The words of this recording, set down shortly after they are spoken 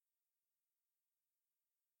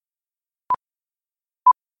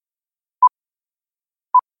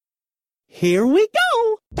Here we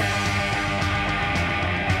go!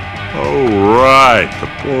 Oh, right, the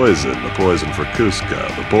poison for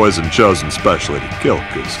Kuzco, the poison chosen specially to kill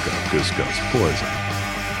Kuzco's poison.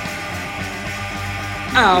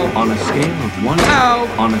 Ow. On a scale of 1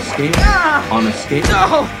 Ow. On a scale On a scale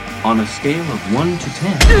No. On a scale of 1 to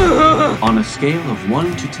 10 On a scale of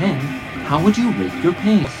 1 to 10, how would you rate your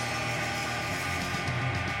pain?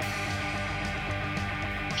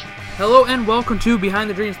 Hello and welcome to Behind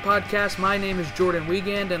the Dreams podcast. My name is Jordan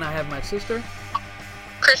Wiegand and I have my sister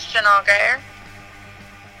Christian Allgaier.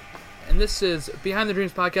 And this is Behind the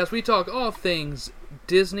Dreams podcast. We talk all things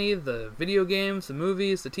Disney, the video games, the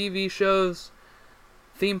movies, the TV shows,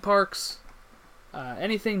 theme parks,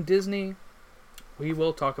 anything Disney, we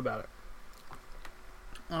will talk about it.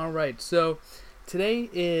 Alright, so today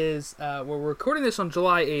is, we're recording this on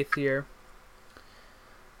July 8th here.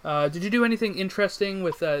 Did you do anything interesting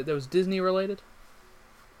with that was Disney related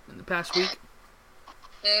in the past week?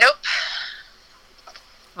 Nope.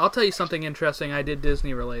 I'll tell you something interesting I did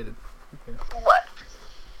Disney related. Okay. What?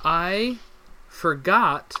 I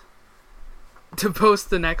forgot to post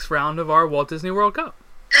the next round of our Walt Disney World Cup.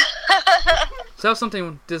 So that was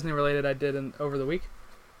something Disney related I did over the week.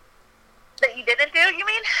 That you didn't do, you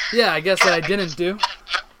mean? Yeah, I guess that I didn't do.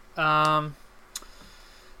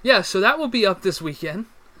 Yeah, so that will be up this weekend.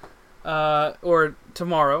 Or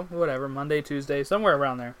tomorrow, whatever, Monday, Tuesday, somewhere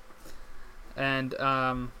around there. And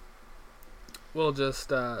we'll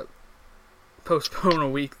just postpone a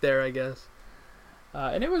week there, I guess.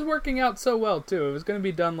 And it was working out so well, too. It was going to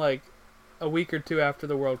be done like a week or two after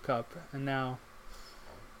the World Cup, and now...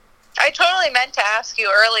 I totally meant to ask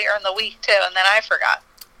you earlier in the week, too, and then I forgot.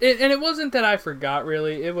 And it wasn't that I forgot,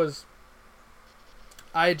 really. It was...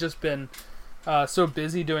 I had just been so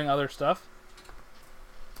busy doing other stuff.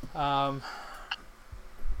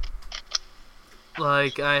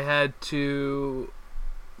 Like I had to,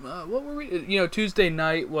 what were we? You know, Tuesday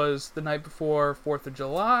night was the night before 4th of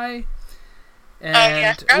July,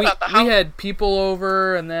 and we had people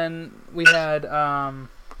over, and then we had and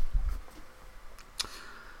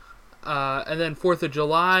then 4th of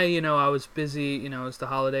July. You know, I was busy. You know, it's the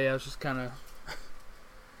holiday. I was just kind of,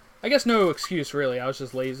 I guess, no excuse really. I was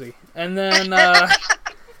just lazy, and then.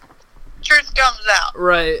 Truth comes out.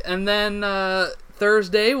 Right, and then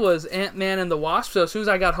Thursday was Ant-Man and the Wasp, so as soon as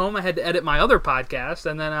I got home, I had to edit my other podcast,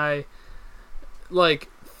 and then I,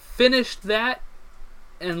 finished that,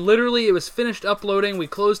 and literally it was finished uploading, we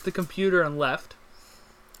closed the computer and left.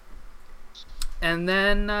 And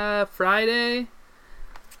then Friday,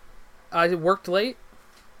 I worked late,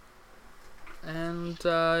 and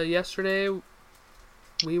yesterday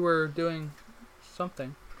we were doing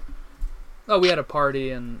something. Oh, we had a party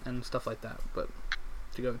and stuff like that, but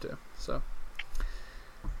to go to. So,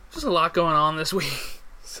 just a lot going on this week.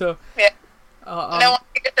 So, yeah. When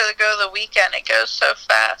you get to go the weekend, it goes so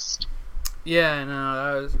fast. Yeah, I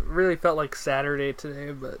know. Really felt like Saturday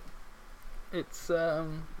today, but it's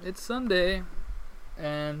Sunday,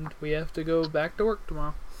 and we have to go back to work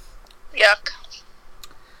tomorrow. Yuck.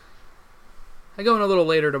 I go in a little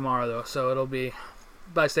later tomorrow, though, so it'll be...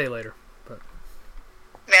 But I stay later, but...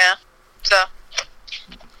 Yeah. So.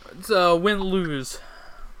 It's a win-lose.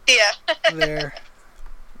 Yeah. There.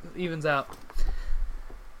 Evens out.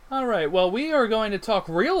 Alright, well, we are going to talk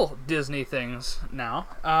real Disney things now.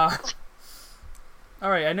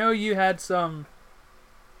 Alright, I know you had some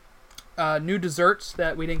new desserts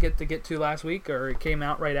that we didn't get to last week, or it came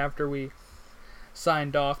out right after we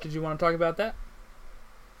signed off. Did you want to talk about that?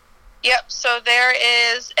 Yep, so there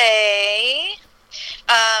is a...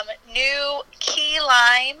 new key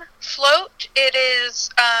lime float. It is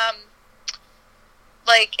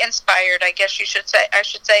inspired, I guess I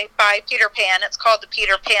should say, by Peter Pan. It's called the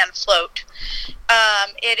Peter Pan float.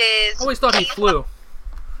 It is. I always thought he flew.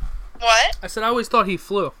 What? I said I always thought he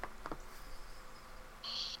flew.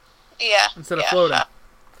 Yeah. Instead of floating.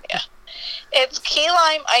 Yeah. It's key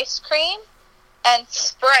lime ice cream and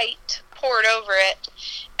Sprite poured over it.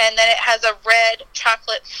 And then it has a red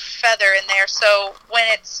chocolate feather in there, so when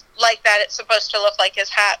it's like that, it's supposed to look like his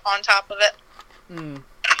hat on top of it. Mm.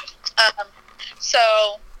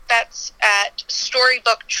 So that's at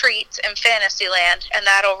Storybook Treats in Fantasyland, and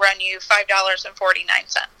that'll run you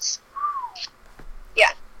 $5.49.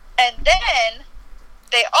 Yeah. And then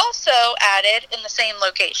they also added, in the same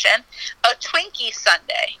location, a Twinkie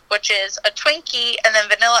sundae, which is a Twinkie and then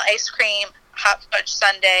vanilla ice cream, hot fudge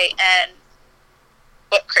sundae, and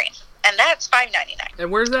whipped cream, and that's $5.99.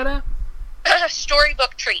 And where's that at?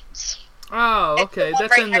 Storybook Treats. Oh, okay. It's the one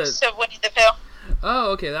that's right in next to Winnie the Pooh.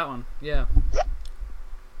 Oh, okay, that one. Yeah.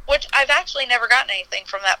 which I've actually never gotten anything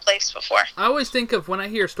from that place before. I always think of, when I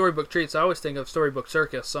hear Storybook Treats, I always think of Storybook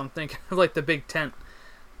Circus, so I'm thinking of, like, the big tent.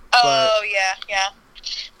 Oh, yeah.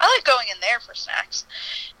 I like going in there for snacks.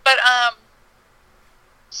 But,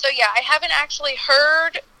 so yeah, I haven't actually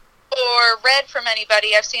heard or read from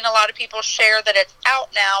anybody. I've seen a lot of people share that it's out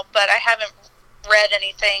now, but I haven't read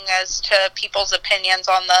anything as to people's opinions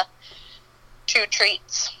on the 2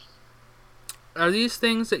 treats. Are these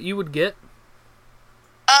things that you would get?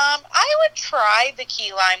 I would try the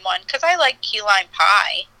key lime one, because I like key lime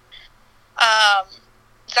pie.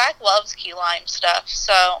 Zach loves key lime stuff,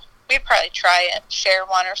 so we'd probably try it, share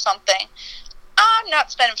one or something. I'm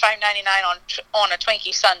not spending $5.99 on a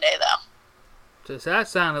Twinkie sundae, though. Just, that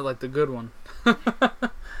sounded like the good one. Yeah,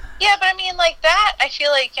 but I mean, like that, I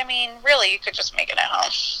feel like, really, you could just make it at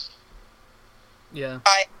home. Yeah.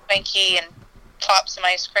 Buy a Twinkie and pop some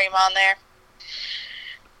ice cream on there.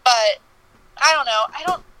 But, I don't know.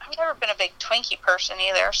 I've never been a big Twinkie person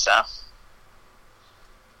either, so.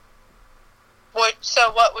 What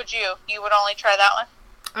would you? You would only try that one?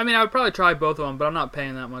 I mean, I would probably try both of them, but I'm not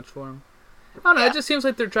paying that much for them. I don't know, It just seems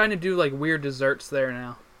like they're trying to do, like, weird desserts there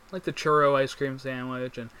now. Like the churro ice cream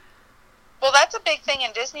sandwich and... Well, that's a big thing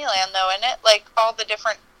in Disneyland, though, isn't it? Like,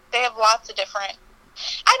 they have lots of different...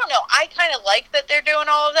 I don't know, I kind of like that they're doing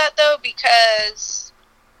all of that, though, because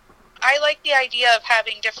I like the idea of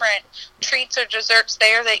having different treats or desserts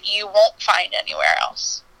there that you won't find anywhere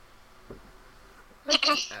else.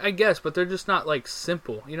 I guess, but they're just not, like,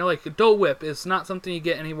 simple. You know, like, Dole Whip is not something you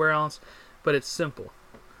get anywhere else, but it's simple.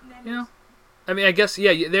 You know? I mean, I guess,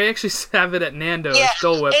 yeah, they actually have it at Nando's,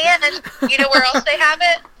 Dole Whip. And you know where else they have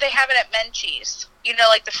it? They have it at Menchie's. You know,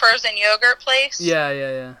 like the frozen yogurt place?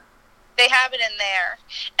 Yeah. They have it in there.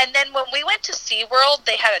 And then when we went to SeaWorld,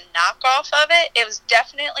 they had a knockoff of it. It was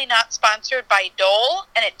definitely not sponsored by Dole,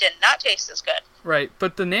 and it did not taste as good. Right,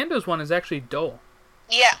 but the Nando's one is actually Dole.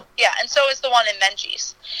 Yeah, and so is the one in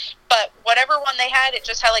Menchie's. But whatever one they had, it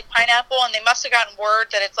just had, like, pineapple, and they must have gotten word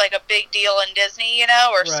that it's, like, a big deal in Disney, you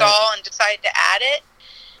know, or saw and decided to add it.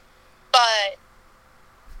 But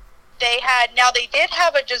they did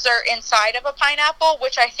have a dessert inside of a pineapple,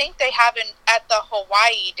 which I think they have at the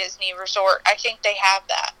Hawaii Disney Resort. I think they have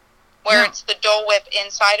that, where it's the Dole Whip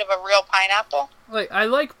inside of a real pineapple. Like, I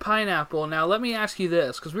like pineapple. Now, let me ask you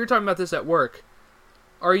this, because we were talking about this at work.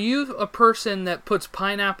 Are you a person that puts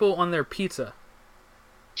pineapple on their pizza?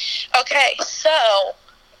 Okay, so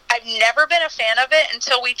I've never been a fan of it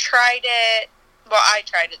until we tried it. Well, I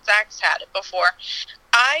tried it. Zach's had it before.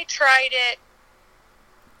 I tried it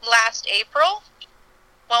last April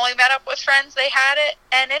when we met up with friends. They had it,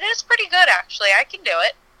 and it is pretty good, actually. I can do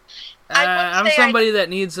it. I'm somebody that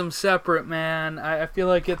needs them separate, man. I feel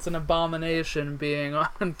like it's an abomination being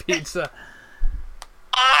on pizza.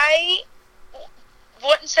 I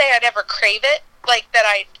wouldn't say I'd ever crave it, like that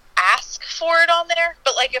I'd ask for it on there,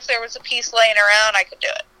 but like if there was a piece laying around, I could do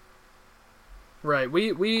it. Right.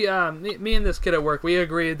 Me and this kid at work, we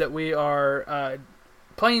agreed that we are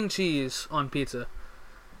plain cheese on pizza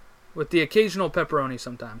with the occasional pepperoni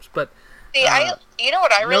sometimes. But see, you know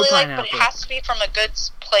what I really like, but it pineapple. has to be from a good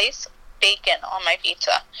place. Bacon on my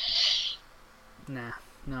pizza. Nah,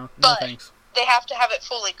 no thanks. They have to have it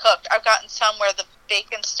fully cooked. I've gotten some where the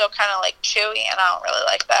bacon's still kind of like chewy, and I don't really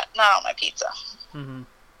like that. Not on my pizza. Mm-hmm.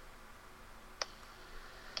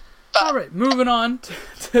 But, all right, moving on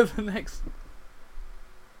to the next.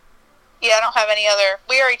 Yeah, I don't have any other.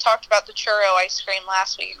 We already talked about the churro ice cream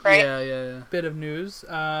last week, right? Yeah. Bit of news.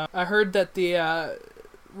 I heard that the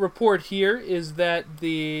report here is that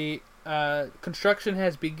the construction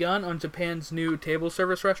has begun on Japan's new table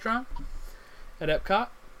service restaurant at Epcot.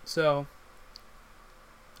 So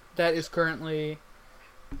that is currently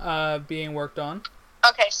being worked on.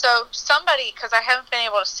 Okay, so somebody, because I haven't been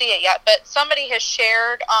able to see it yet, but somebody has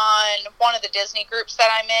shared on one of the Disney groups that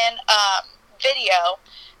I'm in video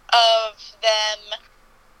of them.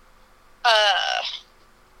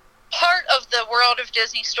 Part of the World of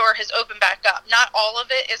Disney store has opened back up. Not all of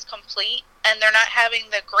it is complete, and they're not having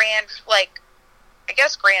the grand,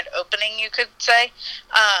 grand opening, you could say,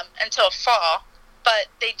 until fall. But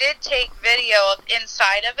they did take video of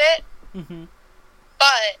inside of it. Mm-hmm.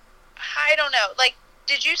 But I don't know. Like,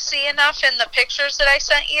 did you see enough in the pictures that I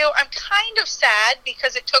sent you? I'm kind of sad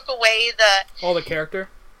because it took away all the character.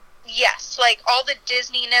 Yes, like all the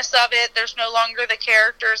Disney-ness of it. There's no longer the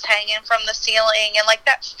characters hanging from the ceiling, and like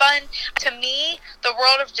that fun. To me, the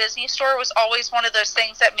World of Disney store was always one of those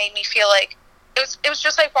things that made me feel like it was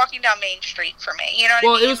just like walking down Main Street for me. You know what I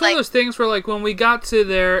mean? Well, it was one of those things where, like, when we got to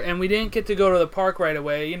there and we didn't get to go to the park right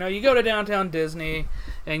away, you know, you go to Downtown Disney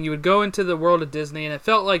and you would go into the World of Disney, and it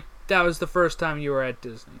felt like that was the first time you were at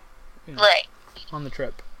Disney. You know, Right. on the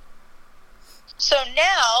trip. So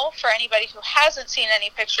now, for anybody who hasn't seen any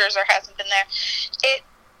pictures or hasn't been there,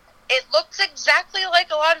 it looks exactly like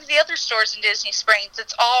a lot of the other stores in Disney Springs.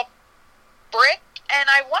 It's all brick, and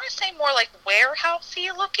I want to say more like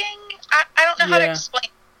warehousey looking. I don't know how to Yeah. explain.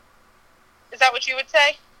 Is that what you would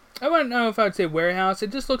say? I wouldn't know if I would say warehouse.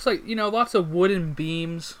 It just looks like, lots of wooden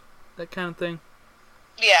beams, that kind of thing.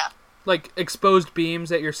 Yeah. Like exposed beams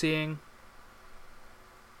that you're seeing.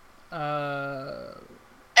 And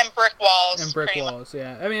brick walls. And brick pretty much. walls,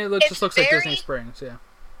 yeah. I mean, it It's just looks like very- Disney Springs, yeah.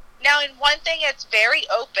 Now, in one thing, it's very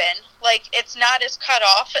open. Like, it's not as cut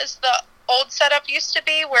off as the old setup used to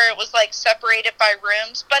be, where it was, like, separated by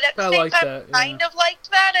rooms. But at the I same like time, that, yeah. kind of liked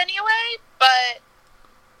that anyway. But,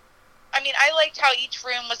 I mean, I liked how each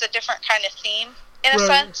room was a different kind of theme, in a Right.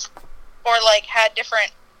 sense. Or, like, had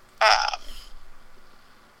different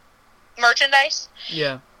merchandise.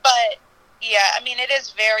 Yeah. But, yeah, I mean, it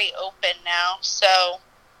is very open now. So,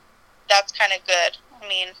 that's kind of good. I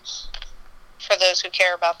mean, for those who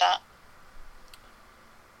care about that.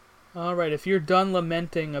 All right, if you're done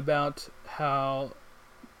lamenting about how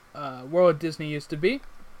World Disney used to be,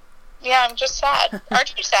 Yeah, I'm just sad.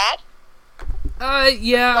 Aren't you sad?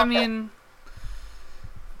 yeah, I Okay. mean,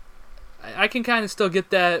 I can kind of still get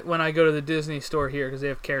that when I go to the Disney store here because they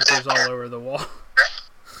have characters all over the wall and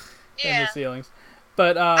Yeah. the ceilings.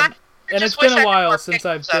 But I and it's just wish been I a had while more since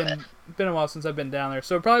I've pictures of been a while since I've been down there,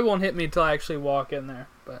 so it probably won't hit me until I actually walk in there.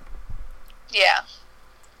 But Yeah.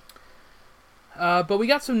 but we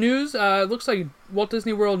got some news. It looks like Walt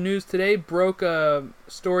Disney World News today broke a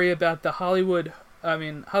story about the Hollywood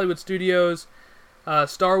Studios,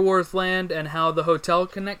 Star Wars Land, and how the hotel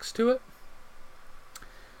connects to it.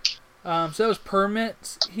 So that was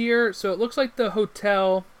permits here. So it looks like the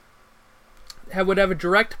hotel would have a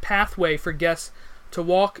direct pathway for guests to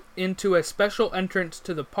walk into a special entrance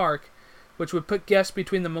to the park, which would put guests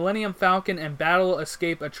between the Millennium Falcon and Battle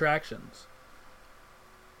Escape attractions.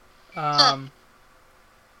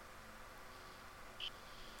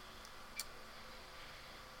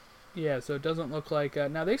 Yeah, so it doesn't look like...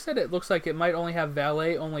 now, they said it looks like it might only have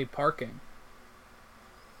valet-only parking.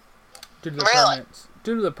 Due to the Really? permits.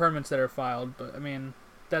 Due to the permits that are filed, but, I mean,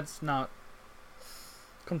 that's not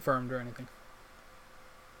confirmed or anything.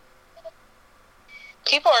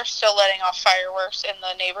 People are still letting off fireworks in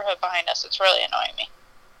the neighborhood behind us. It's really annoying me.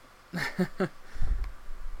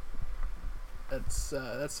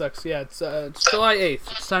 That sucks. Yeah, it's July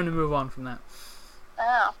 8th. It's time to move on from that.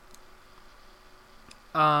 Oh.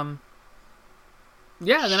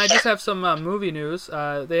 Yeah, then I just have some movie news.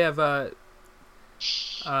 They have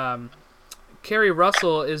Kerry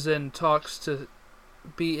Russell is in talks to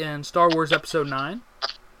be in Star Wars Episode 9.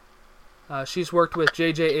 She's worked with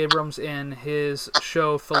J.J. Abrams in his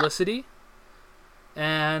show Felicity.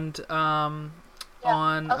 And on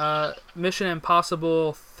Mission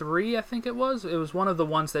Impossible 3, I think it was. It was one of the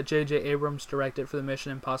ones that J.J. Abrams directed for the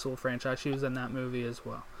Mission Impossible franchise. She was in that movie as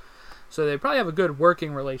well. So they probably have a good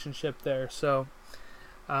working relationship there. So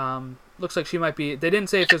looks like she might be... They didn't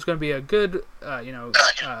say if there's going to be a good,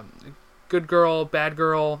 good girl, bad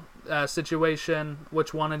girl situation,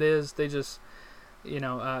 which one it is. They just...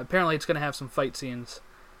 apparently it's going to have some fight scenes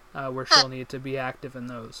where she'll need to be active in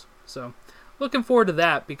those. So, looking forward to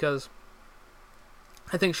that because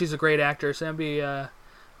I think she's a great actress. And be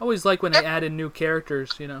always like when they add in new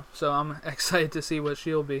characters, So I'm excited to see what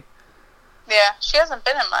she'll be. Yeah, she hasn't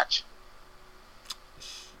been in much.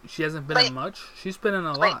 She hasn't been in much. She's been in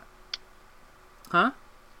a lot. Huh?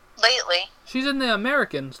 Lately. She's in The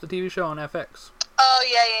Americans, the TV show on FX. Oh,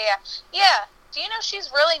 yeah. Yeah. Do you know she's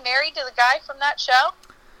really married to the guy from that show?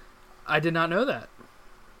 I did not know that.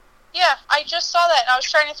 Yeah, I just saw that, and I was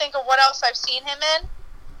trying to think of what else I've seen him in.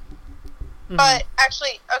 Mm-hmm. But,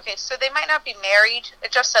 actually, okay, so they might not be married.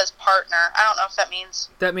 It just says partner. I don't know if that means...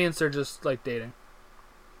 That means they're just, dating.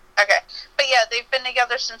 Okay. But, yeah, they've been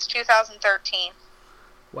together since 2013.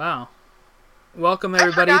 Wow. Welcome,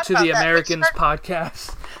 everybody, forgot to about the that. Americans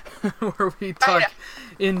podcast, where we talk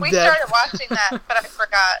in We depth. started watching that, but I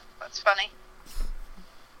forgot. That's funny.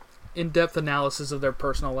 In-depth analysis of their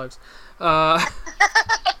personal lives. Try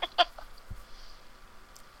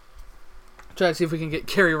to see if we can get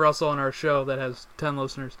Kerry Russell on our show that has 10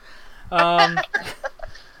 listeners. And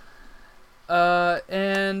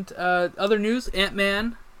other news,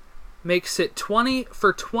 Ant-Man makes it 20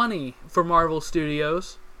 for 20 for Marvel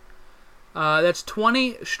Studios. That's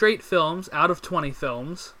 20 straight films out of 20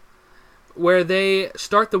 films where they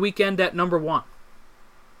start the weekend at number 1.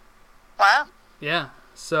 Wow. Yeah.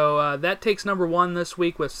 So that takes number 1 this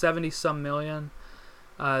week with 70-some million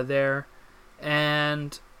there.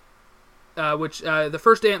 And which the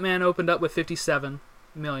first Ant-Man opened up with 57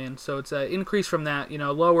 million, so it's an increase from that.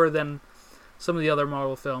 Lower than some of the other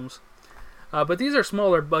Marvel films. But these are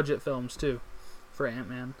smaller budget films too for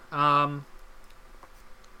Ant-Man.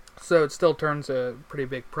 So it still turns a pretty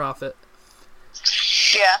big profit.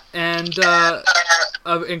 Yeah. And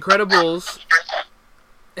of Incredibles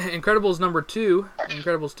number 2,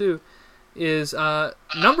 Incredibles 2, is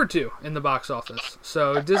number 2 in the box office.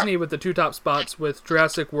 So Disney with the 2 top spots, with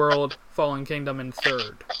Jurassic World, Fallen Kingdom in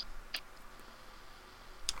 3rd.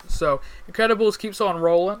 So Incredibles keeps on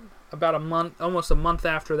rolling. About almost a month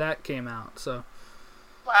after that came out. So.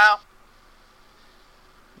 Wow.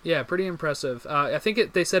 Yeah, pretty impressive. I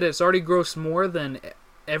think they said it's already grossed more than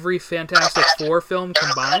every Fantastic Four film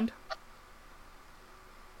combined.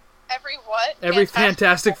 Every what? Every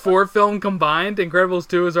Fantastic Four film combined. Incredibles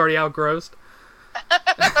 2 is already outgrossed.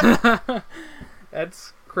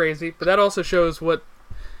 That's crazy. But that also shows what,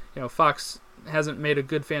 Fox hasn't made a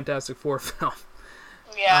good Fantastic Four film.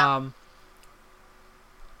 Yeah.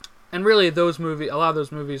 And really, a lot of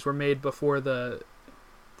those movies were made before the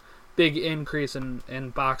big increase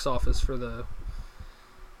in box office for the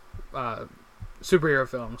superhero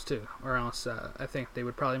films too, or else I think they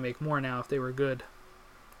would probably make more now if they were good.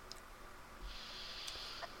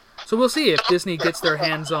 So we'll see if Disney gets their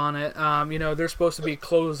hands on it. They're supposed to be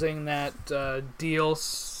closing that deal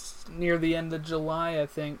near the end of July, I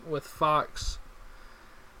think, with Fox.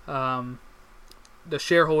 The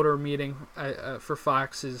shareholder meeting for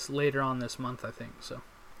Fox is later on this month, I think. So.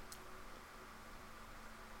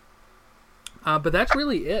 But that's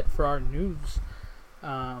really it for our news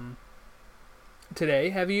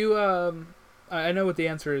today. Have you, I know what the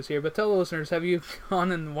answer is here, but tell the listeners, have you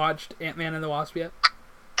gone and watched Ant-Man and the Wasp yet?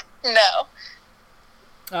 No.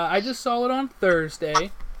 I just saw it on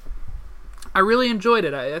Thursday. I really enjoyed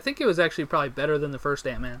it. I think it was actually probably better than the first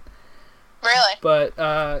Ant-Man. Really?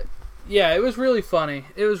 But, yeah, it was really funny.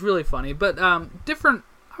 But different,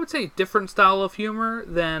 I would say different style of humor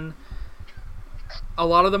than a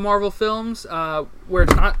lot of the Marvel films, where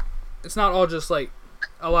it's not all just like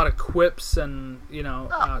a lot of quips and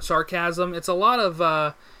sarcasm. It's a lot of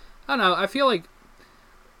I don't know. I feel like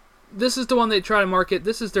this is the one they try to market.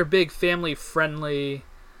 This is their big family friendly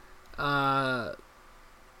franchise.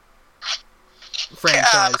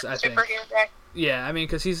 I think. Yeah, I mean,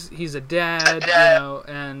 because he's a dad,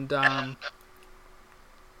 and not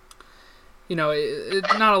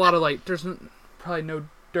a lot of there's probably no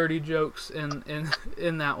dirty jokes in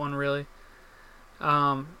that one really,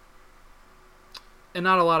 and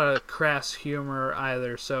not a lot of crass humor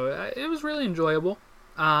either. So it was really enjoyable.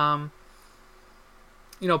 Paul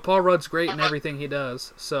Rudd's great in everything he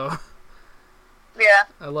does. So yeah,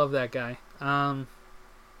 I love that guy. And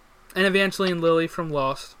Evangeline Lilly from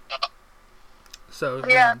Lost. So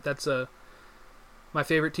yeah, that's my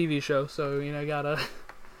favorite TV show. So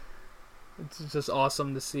it's just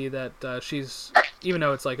awesome to see that she's, even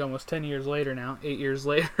though it's like almost 10 years later now, 8 years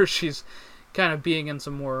later, she's kind of being in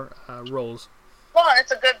some more roles. Well,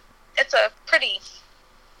 it's a pretty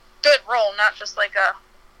good role, not just like a.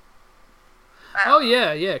 Oh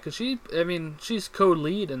yeah, because she's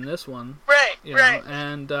co-lead in this one, right? Right.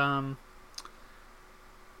 And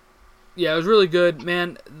yeah, it was really good,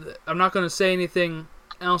 man. I'm not going to say anything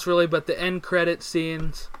else really, but the end credit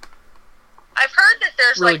scenes. I've heard that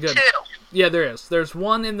there's really like good. 2. Yeah, there is. There's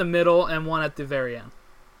one in the middle and one at the very end.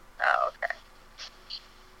 Oh,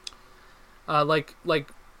 okay.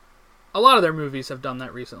 Like a lot of their movies have done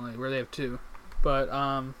that recently, where they have 2. But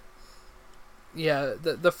yeah,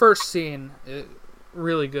 the first scene is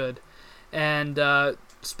really good. And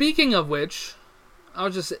speaking of which, I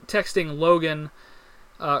was just texting Logan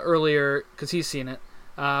earlier because he's seen it.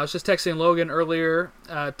 I was just texting Logan earlier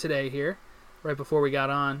today here, right before we got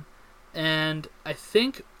on. And I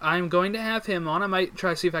think I'm going to have him on. I might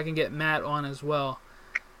try to see if I can get Matt on as well.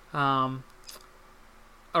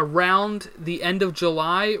 Around the end of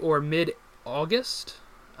July or mid-August.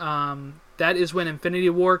 That is when Infinity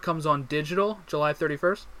War comes on digital, July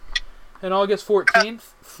 31st. And August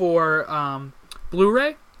 14th for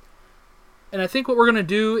Blu-ray. And I think what we're going to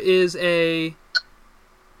do is a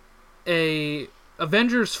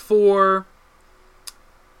Avengers 4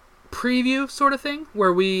 preview sort of thing,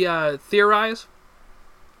 where we theorize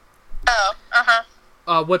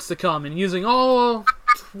what's to come, and using all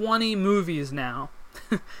 20 movies now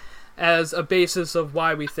as a basis of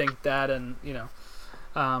why we think that, and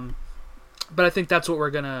but I think that's what we're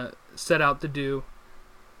gonna set out to do,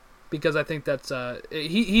 because I think that's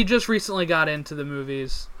he just recently got into the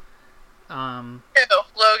movies.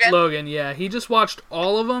 Logan? Logan, yeah, he just watched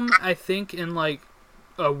all of them, I think, in like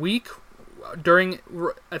a week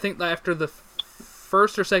I think after the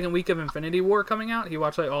first or second week of Infinity War coming out, he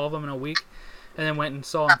watched like all of them in a week, and then went and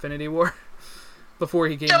saw Infinity War before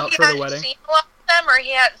he came up for the wedding. So he hadn't seen a lot of them, or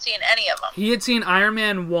he hadn't seen any of them? He had seen Iron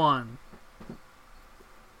Man 1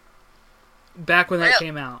 back when that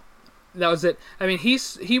came out. That was it. I mean,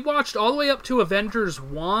 he watched all the way up to Avengers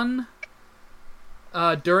 1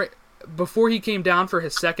 before he came down for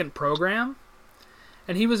his second program.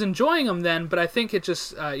 And he was enjoying them then, but I think it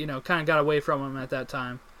just, kind of got away from him at that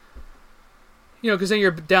time. Because then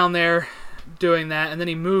you're down there doing that, and then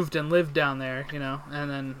he moved and lived down there, and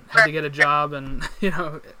then had to get a job and,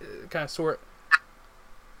 kind of sort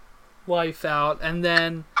life out. And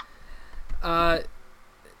then,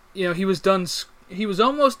 he was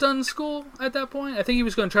almost done school at that point. I think he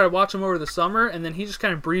was going to try to watch them over the summer, and then he just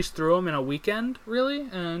kind of breezed through them in a weekend, really,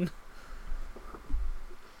 and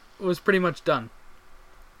was pretty much done.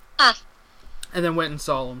 And then went and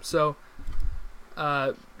saw them. So,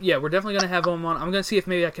 we're definitely going to have him on. I'm going to see if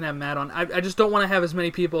maybe I can have Matt on. I just don't want to have as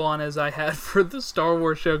many people on as I had for the Star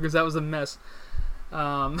Wars show, because that was a mess.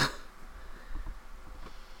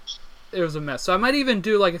 It was a mess. So I might even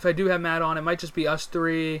do, like, if I do have Matt on, it might just be us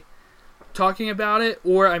three talking about it,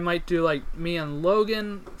 or I might do, like, me and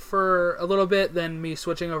Logan for a little bit, then me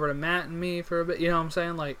switching over to Matt and me for a bit, you know what I'm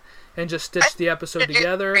saying? Like, and just stitch the episode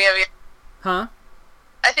together. 3 of you. Huh?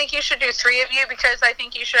 I think you should do 3 of you, because I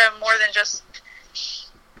think you should have more than just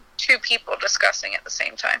 2 people discussing at the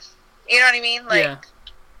same time. You know what I mean? Like,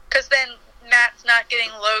 because then Matt's not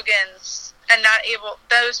getting Logan's, and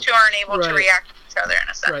those 2 aren't able to react to each other in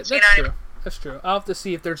a sense. Right, that's you know what true. I mean? That's true. I'll have to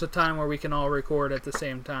see if there's a time where we can all record at the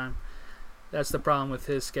same time. That's the problem with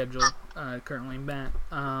his schedule, currently, Matt.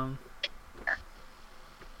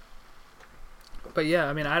 But yeah,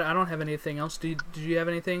 I mean, I don't have anything else. Did you have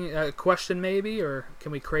anything? A question maybe, or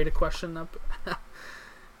can we create a question up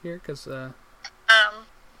here? Because kind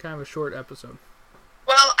of a short episode.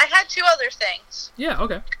 Well, I had 2 other things. Yeah.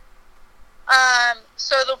 Okay.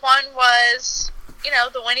 So the one was,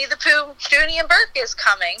 the Winnie the Pooh, Dooney and Burke is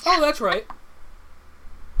coming. Oh, that's right.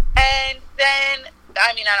 And then,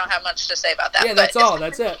 I mean, I don't have much to say about that. Yeah, that's all.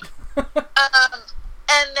 That's it.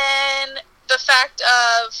 And then the fact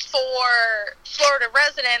of, for Florida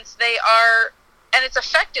residents, and it's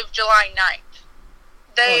effective July 9th,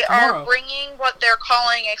 they are bringing what they're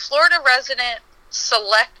calling a Florida Resident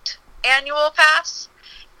Select Annual Pass.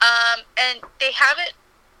 And they have it,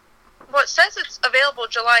 it says it's available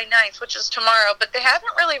July 9th, which is tomorrow, but they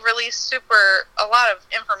haven't really released a lot of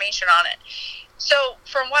information on it. So,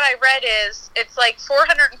 from what I read it's like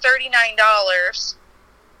 $439,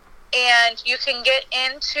 and you can get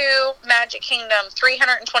into Magic Kingdom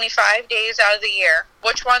 325 days out of the year.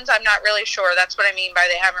 Which ones, I'm not really sure. That's what I mean by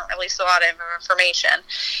they haven't released a lot of information.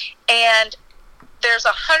 And there's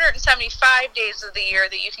 175 days of the year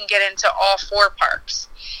that you can get into all 4 parks.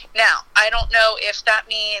 Now, I don't know if that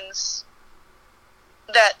means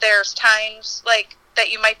that there's times, like, that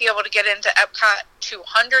you might be able to get into Epcot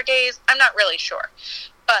 200 days. I'm not really sure.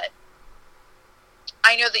 But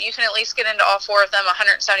I know that you can at least get into all 4 of them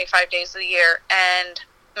 175 days of the year, and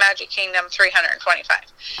Magic Kingdom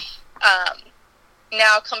 325.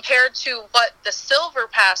 Now, compared to what the Silver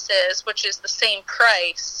Pass is, which is the same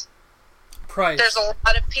price, there's a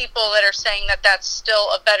lot of people that are saying that that's still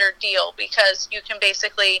a better deal, because you can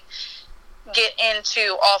basically get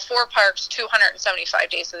into all 4 parks 275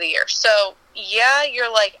 days of the year. So, yeah,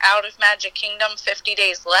 you're like out of Magic Kingdom 50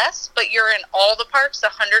 days less, but you're in all the parks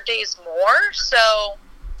 100 days more, so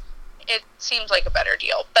it seems like a better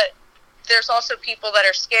deal. But there's also people that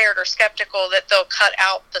are scared or skeptical that they'll cut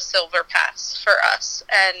out the Silver Pass for us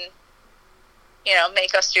and,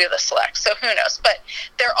 make us do the Select. So who knows? But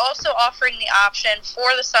they're also offering the option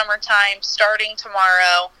for the summertime starting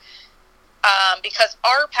tomorrow, because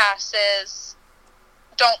our passes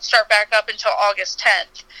don't start back up until August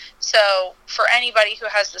 10th. So for anybody who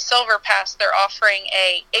has the Silver Pass, they're offering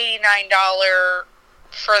a $89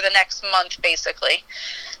 for the next month, basically,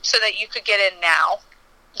 so that you could get in now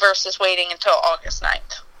versus waiting until August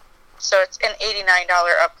 9th. So it's an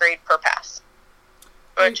 $89 upgrade per pass,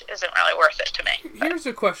 which isn't really worth it to me. Here's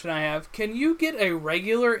a question I have. Can you get a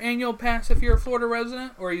regular annual pass if you're a Florida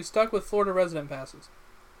resident, or are you stuck with Florida resident passes?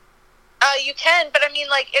 You can, but I mean,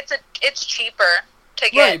 like, it's cheaper to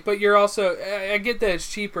get. Right, but you're also, I get that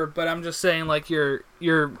it's cheaper, but I'm just saying, like, you're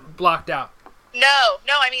blocked out. No,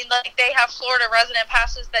 I mean, like, they have Florida resident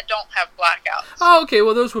passes that don't have blackouts. Oh, okay,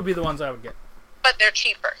 well, those would be the ones I would get. But they're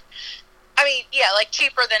cheaper. I mean, yeah, like,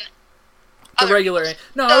 cheaper than the regular.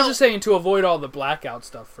 No, I was just saying to avoid all the blackout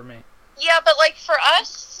stuff for me. Yeah, but, like, for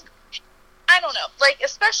us, I don't know. Like,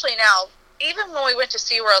 especially now, even when we went to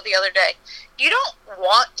SeaWorld the other day, you don't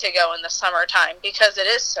want to go in the summertime because it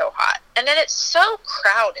is so hot. And then it's so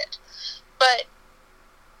crowded. But,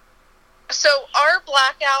 so our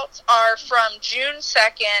blackouts are from June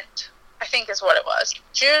 2nd, I think is what it was,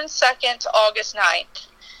 June 2nd to August 9th.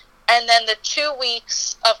 And then the 2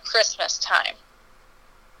 weeks of Christmas time.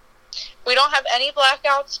 We don't have any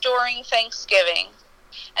blackouts during Thanksgiving.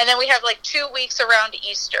 And then we have like 2 weeks around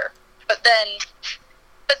Easter. But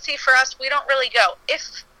see, for us, we don't really go.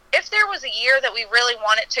 If there was a year that we really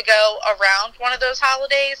wanted to go around one of those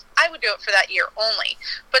holidays, I would do it for that year only.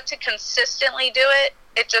 But to consistently do it,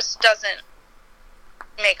 it just doesn't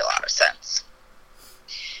make a lot of sense.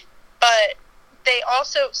 But they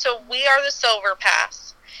also, so we are the Silver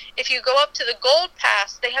Pass. If you go up to the Gold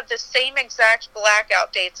Pass, they have the same exact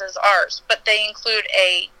blackout dates as ours, but they include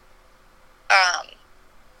a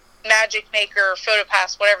Magic Maker, Photo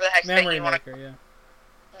Pass, whatever the heck Memory you want Maker, yeah.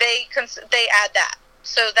 They add that.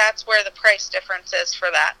 So that's where the price difference is for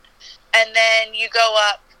that. And then you go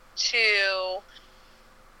up to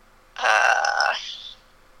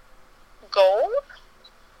gold?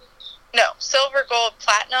 No, silver, gold,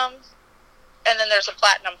 platinum, and then there's a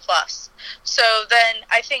platinum plus. So then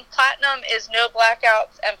I think platinum is no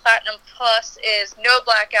blackouts, and platinum plus is no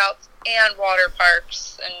blackouts and water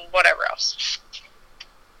parks and whatever else.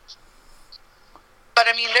 But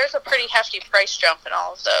I mean, there's a pretty hefty price jump in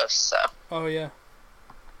all of those. So. Oh yeah,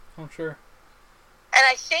 I'm sure. And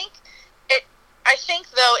I think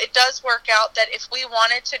though it does work out that if we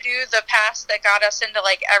wanted to do the pass that got us into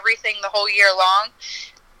like everything the whole year long,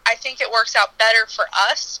 I think it works out better for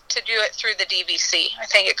us to do it through the DVC. I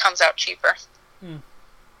think it comes out cheaper. Hmm.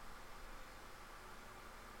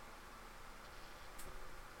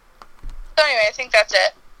 So anyway, I think that's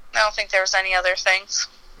it. I don't think there was any other things.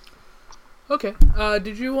 Okay.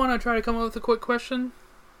 Did you want to try to come up with a quick question?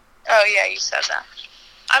 Oh yeah, you said that.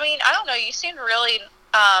 I mean, I don't know. You seemed really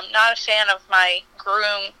not a fan of my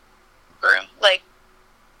groom, like,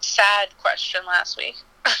 sad question last week.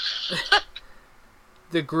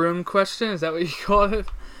 The groom question? Is that what you call it?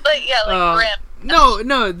 Like, yeah, like grim. No,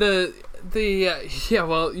 yeah,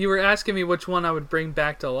 well, you were asking me which one I would bring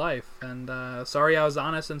back to life, and, sorry I was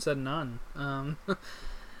honest and said none.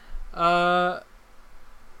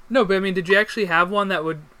 No, but I mean, did you actually have one that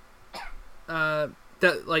would,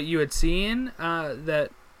 that, like, you had seen,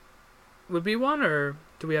 that would be one, or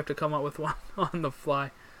do we have to come up with one on the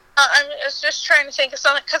fly? I was just trying to think of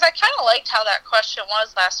something, because I kind of liked how that question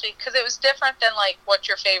was last week, because it was different than, like, what's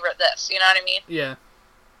your favorite this, you know what I mean? Yeah.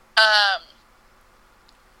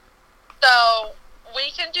 So,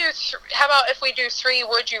 we can do, how about if we do 3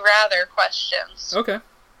 would you rather questions? Okay.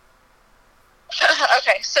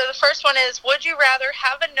 Okay, so the first one is, would you rather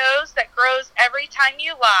have a nose that grows every time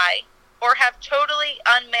you lie, or have totally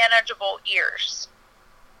unmanageable ears?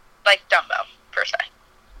 Like Dumbo, per se.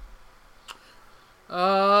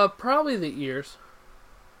 Probably the ears.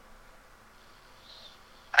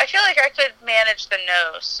 I feel like I could manage the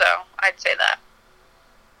nose, so I'd say that.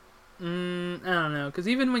 I don't know, because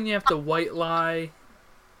even when you have to white lie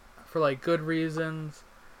for, like, good reasons...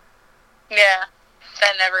 Yeah,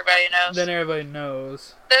 then everybody knows. Then everybody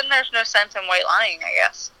knows. Then there's no sense in white lying, I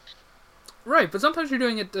guess. Right, but sometimes you're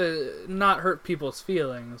doing it to not hurt people's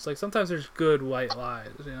feelings. Like, sometimes there's good white lies,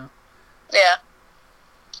 you know? Yeah.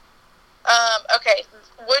 Okay,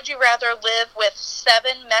 would you rather live with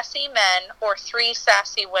 7 messy men or 3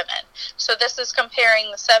 sassy women? So this is comparing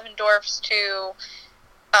the 7 dwarfs to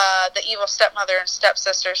the evil stepmother and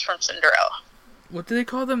stepsisters from Cinderella. What do they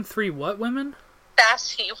call them? 3 what women?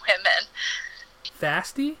 Sassy women.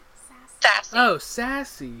 Fasty? Sassy. Oh,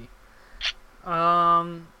 sassy.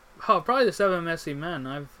 Probably the 7 messy men.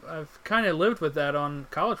 I've kind of lived with that on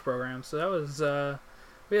college programs. So that was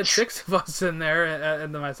we had 6 of us in there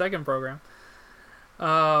in my second program.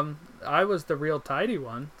 I was the real tidy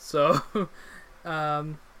one. So yeah,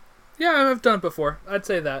 I've done it before. I'd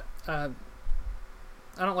say that. I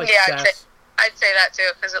don't like sass. I'd say that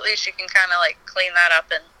too, because at least you can kind of like clean that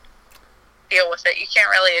up and deal with it. You can't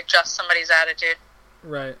really adjust somebody's attitude.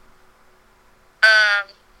 Right.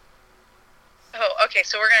 Oh, okay,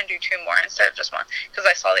 so we're going to do 2 more instead of just one, because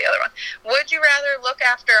I saw the other one. Would you rather look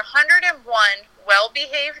after 101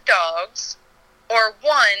 well-behaved dogs or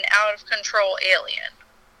 1 out-of-control alien?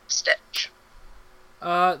 Stitch.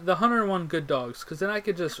 The 101 good dogs, because then I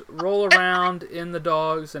could just roll around in the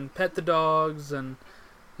dogs and pet the dogs, and,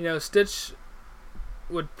 you know, Stitch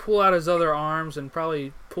would pull out his other arms and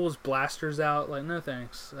probably pull his blasters out. Like, no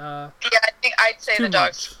thanks. Yeah, I think I'd say the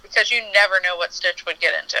dogs, because you never know what Stitch would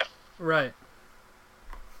get into. Right.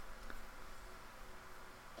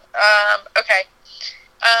 Okay.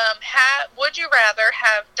 Would you rather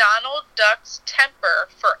have Donald Duck's temper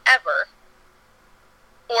forever,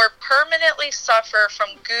 or permanently suffer from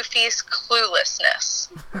Goofy's cluelessness?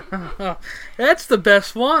 That's the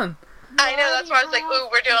best one. I know, that's why I was like, ooh,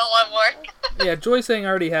 we're doing one more. Yeah, Joy's saying I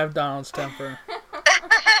already have Donald's temper.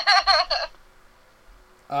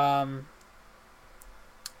 And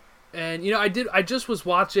I just was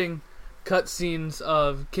watching cutscenes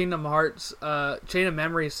of Kingdom Hearts Chain of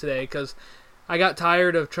Memories today because I got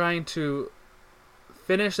tired of trying to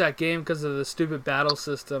finish that game because of the stupid battle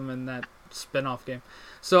system and that spin-off game.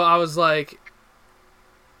 So I was like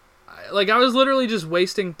I was literally just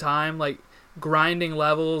wasting time, like grinding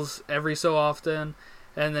levels every so often.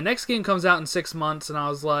 And the next game comes out in 6 months, and I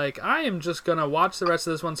was like, I am just gonna watch the rest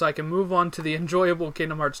of this one so I can move on to the enjoyable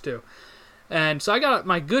Kingdom Hearts 2. And so I got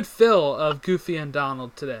my good fill of Goofy and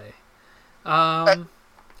Donald today. And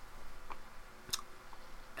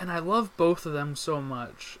I love both of them so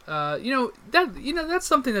much. That's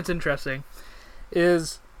something that's interesting.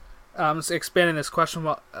 Is just expanding this question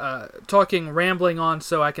while rambling on,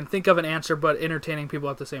 so I can think of an answer, but entertaining people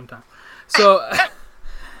at the same time. So,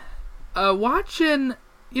 watching,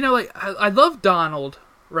 I love Donald,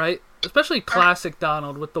 right? Especially classic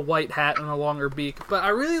Donald with the white hat and the longer beak. But I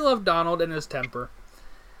really love Donald and his temper.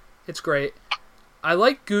 It's great. I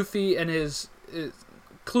like Goofy and his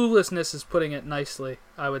cluelessness is putting it nicely,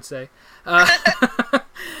 I would say. But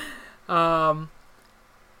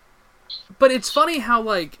it's funny how,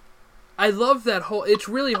 like, I love that whole... It's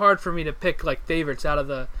really hard for me to pick, like, favorites out of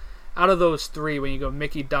those three when you go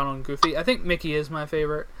Mickey, Donald, and Goofy. I think Mickey is my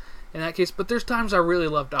favorite in that case, but there's times I really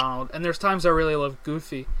love Donald, and there's times I really love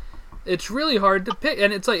Goofy. It's really hard to pick,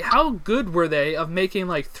 and it's like, how good were they of making,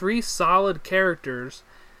 like, three solid characters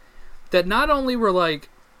that not only were, like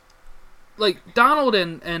Donald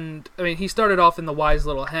and I mean, he started off in The Wise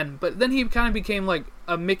Little Hen, but then he kind of became, like,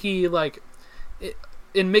 a Mickey, like,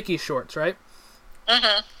 in Mickey shorts, right?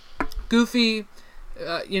 Mm-hmm. Goofy,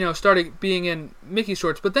 started being in Mickey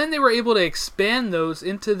shorts, but then they were able to expand those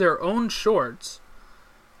into their own shorts,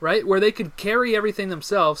 right? Where they could carry everything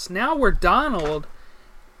themselves. Now we're Donald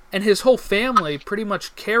and his whole family pretty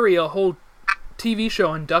much carry a whole TV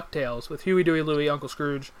show in DuckTales with Huey, Dewey, Louie, Uncle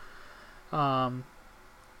Scrooge, and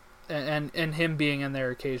him being in there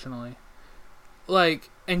occasionally. Like,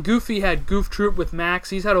 and Goofy had Goof Troop with Max.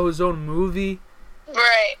 He's had his own movie.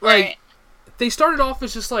 Right, like, right. They started off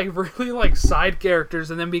as just, like, really, like, side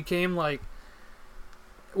characters and then became, like,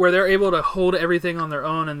 where they're able to hold everything on their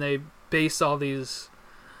own and they base all these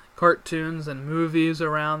cartoons and movies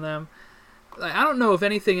around them. Like, I don't know of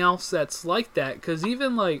anything else that's like that, because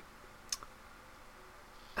even, like,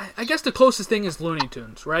 I guess the closest thing is Looney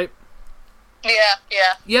Tunes, right? Yeah.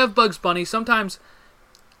 You have Bugs Bunny. Sometimes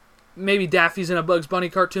maybe Daffy's in a Bugs Bunny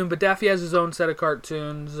cartoon, but Daffy has his own set of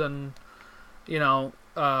cartoons, and,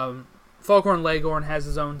 Foghorn Leghorn has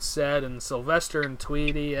his own set, and Sylvester and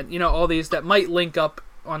Tweety, and, all these that might link up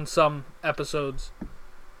on some episodes.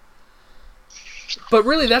 But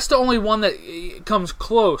really, that's the only one that comes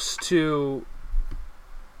close to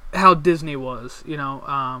how Disney was,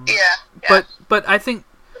 Yeah. But I think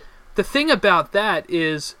the thing about that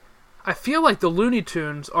is, I feel like the Looney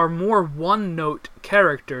Tunes are more one-note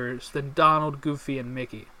characters than Donald, Goofy, and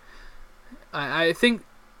Mickey. I think,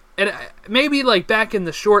 and maybe like back in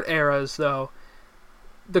the short eras, though,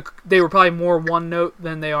 they were probably more one-note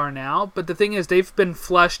than they are now. But the thing is, they've been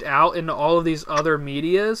fleshed out into all of these other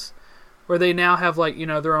medias, where they now have, like,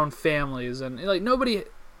 their own families, and, like, nobody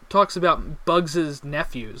talks about Bugs's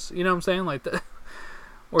nephews, you know what I'm saying? Like,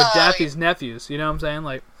 or Daffy's nephews, you know what I'm saying?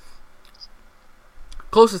 Like,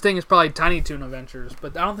 closest thing is probably Tiny Toon Adventures,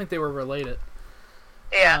 but I don't think they were related.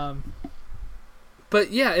 Yeah.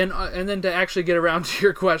 But yeah, and then to actually get around to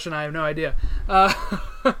your question, I have no idea.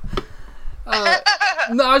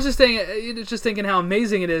 No, I was just thinking how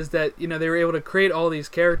amazing it is that they were able to create all these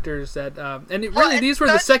characters that, and these were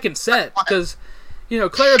the second set, because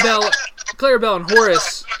Clarabelle and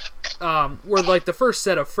Horace were like the first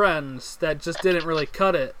set of friends that just didn't really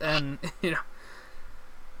cut it, and and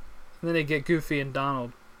then they get Goofy and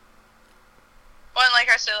Donald. Well, and like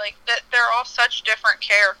I said, like they're all such different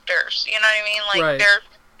characters. You know what I mean? Like right. They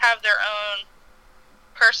have their own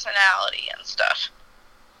personality and stuff.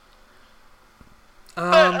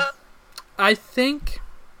 I think.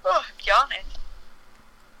 Oh, yawning.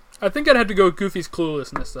 I think I'd have to go with Goofy's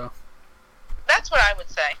cluelessness, though. That's what I would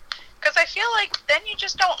say, because I feel like then you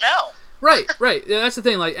just don't know. Right. Yeah, that's the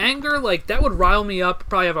thing. Like, anger, like, that would rile me up.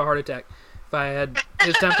 Probably have a heart attack if I had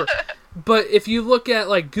his temper. But if you look at,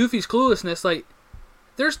 like, Goofy's cluelessness, like,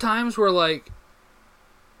 there's times where, like,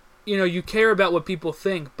 you care about what people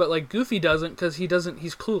think, but like Goofy doesn't, because he's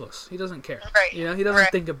clueless. He doesn't care. Right. He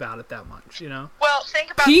doesn't think about it that much. Well,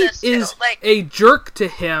 think about Pete this too. is a jerk to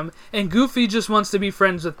him, and Goofy just wants to be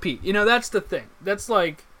friends with Pete. That's the thing. That's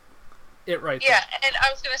like it right there. Yeah, and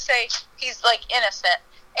I was gonna say he's like innocent,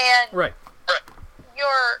 and Right.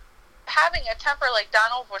 You're having a temper like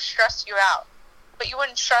Donald would stress you out, but you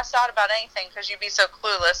wouldn't stress out about anything because you'd be so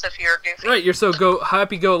clueless if you're Goofy. Right. You're so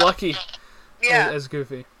happy-go-lucky as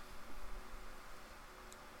Goofy.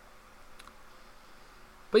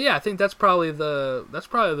 But yeah, I think that's probably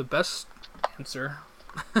the best answer.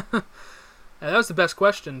 And that was the best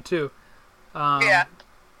question too. Yeah.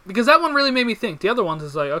 Because that one really made me think. The other ones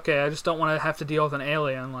is like, okay, I just don't want to have to deal with an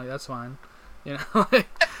alien. Like, that's fine. And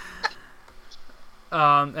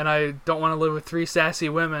I don't want to live with 3 sassy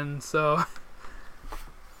women, so.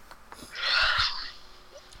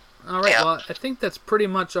 Alright, Yeah. well, I think that's pretty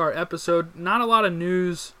much our episode. Not a lot of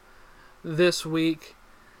news this week.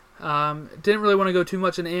 Didn't really want to go too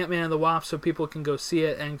much into Ant-Man and the Wasp so people can go see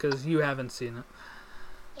it, and because you haven't seen it.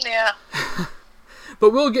 Yeah.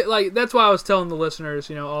 But we'll get, that's why I was telling the listeners,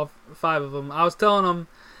 all 5 of them, I was telling them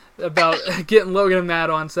about getting Logan and Matt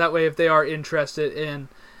on, so that way if they are interested in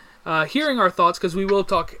hearing our thoughts, because we will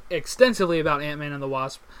talk extensively about Ant-Man and the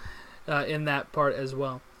Wasp in that part as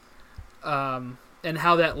well. And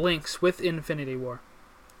how that links with Infinity War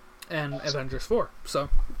and Avengers 4. So,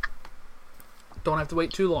 don't have to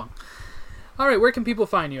wait too long. Alright, where can people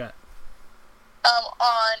find you at?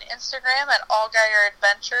 On Instagram at Allgaier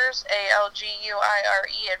Adventures, ALGUIRE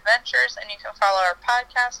Adventures, and you can follow our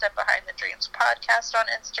podcast at Behind the Dreams Podcast on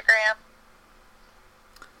Instagram.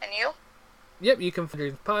 And you? Yep, you can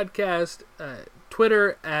find the podcast,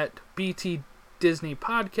 Twitter at BT Disney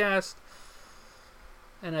Podcast,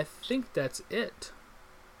 and I think that's it.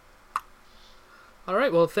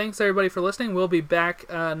 Alright, well, thanks everybody for listening. We'll be back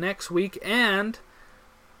next week, and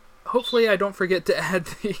hopefully I don't forget to add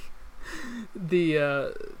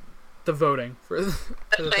the voting for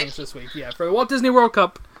the things this week. Yeah, for the Walt Disney World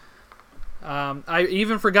Cup. I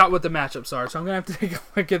even forgot what the matchups are, so I'm going to have to take a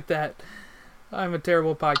look at that. I'm a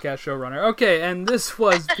terrible podcast showrunner. Okay, and this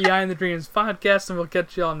was Behind the Dreams Podcast, and we'll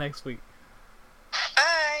catch y'all next week.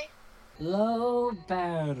 Bye! Low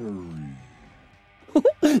battery.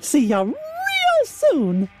 See ya real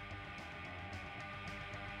soon.